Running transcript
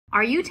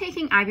Are you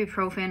taking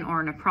ibuprofen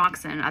or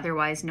naproxen,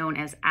 otherwise known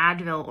as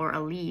Advil or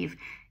Aleve,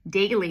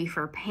 daily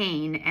for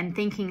pain and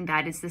thinking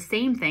that it's the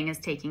same thing as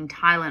taking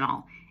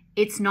Tylenol?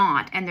 It's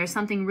not, and there's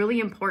something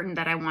really important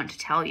that I want to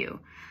tell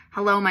you.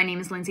 Hello, my name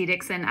is Lindsay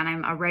Dixon, and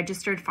I'm a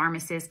registered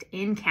pharmacist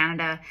in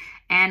Canada,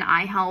 and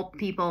I help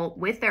people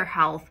with their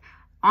health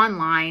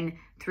online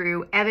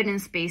through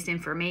evidence-based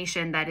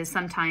information that is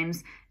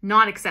sometimes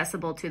not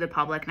accessible to the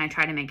public, and I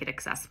try to make it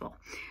accessible.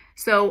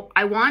 So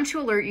I want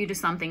to alert you to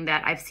something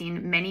that I've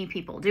seen many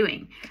people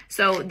doing.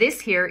 So this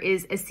here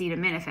is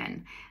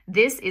acetaminophen.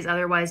 This is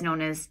otherwise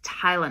known as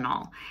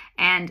Tylenol.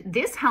 And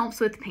this helps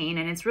with pain,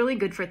 and it's really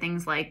good for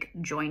things like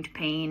joint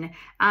pain,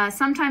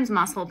 sometimes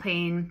muscle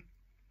pain,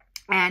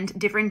 and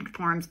different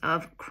forms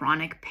of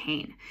chronic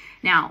pain.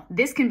 Now,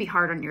 this can be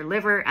hard on your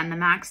liver, and the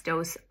max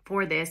dose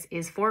for this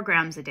is 4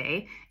 grams a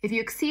day. If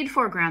you exceed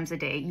 4 grams a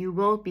day, you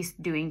will be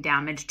doing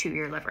damage to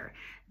your liver.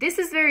 This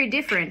is very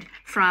different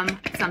from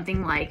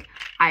something like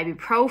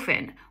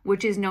ibuprofen,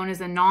 which is known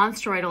as a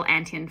non-steroidal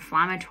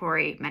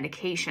anti-inflammatory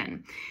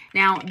medication.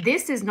 Now,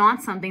 this is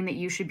not something that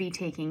you should be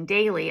taking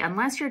daily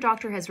unless your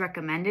doctor has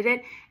recommended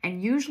it,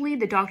 and usually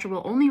the doctor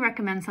will only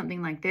recommend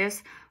something like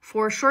this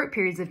for short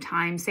periods of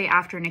time, say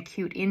after an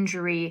acute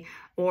injury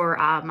or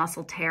a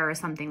muscle tear or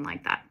something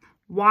like that.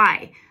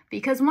 Why?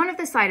 Because one of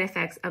the side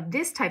effects of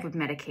this type of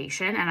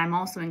medication, and I'm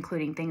also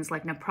including things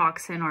like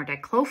naproxen or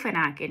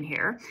diclofenac in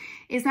here,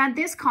 is that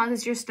this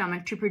causes your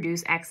stomach to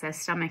produce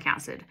excess stomach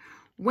acid.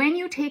 When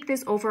you take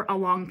this over a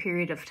long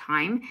period of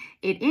time,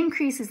 it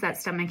increases that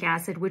stomach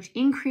acid, which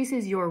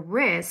increases your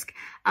risk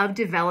of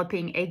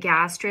developing a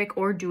gastric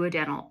or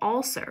duodenal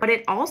ulcer. What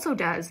it also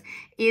does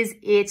is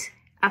it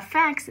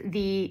affects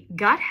the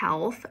gut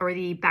health or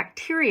the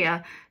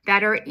bacteria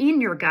that are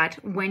in your gut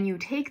when you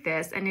take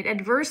this, and it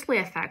adversely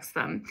affects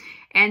them.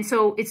 And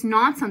so it's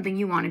not something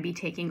you want to be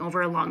taking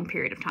over a long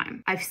period of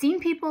time. I've seen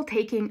people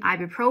taking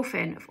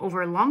ibuprofen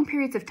over long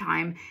periods of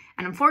time,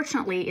 and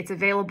unfortunately it's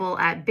available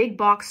at big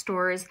box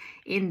stores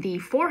in the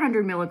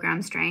 400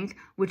 milligram strength,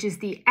 which is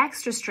the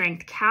extra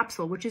strength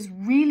capsule, which is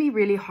really,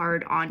 really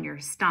hard on your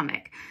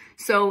stomach.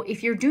 So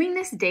if you're doing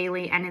this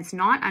daily and it's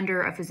not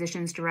under a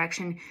physician's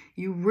direction,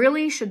 you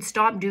really should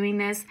stop doing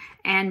this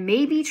and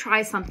maybe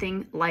try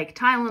something like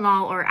Tylenol,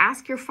 or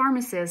ask your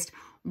pharmacist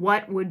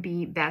what would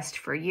be best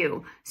for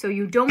you, so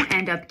you don't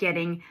end up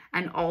getting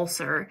an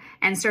ulcer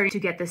and starting to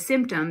get the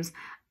symptoms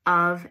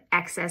of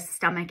excess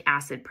stomach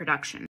acid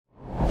production.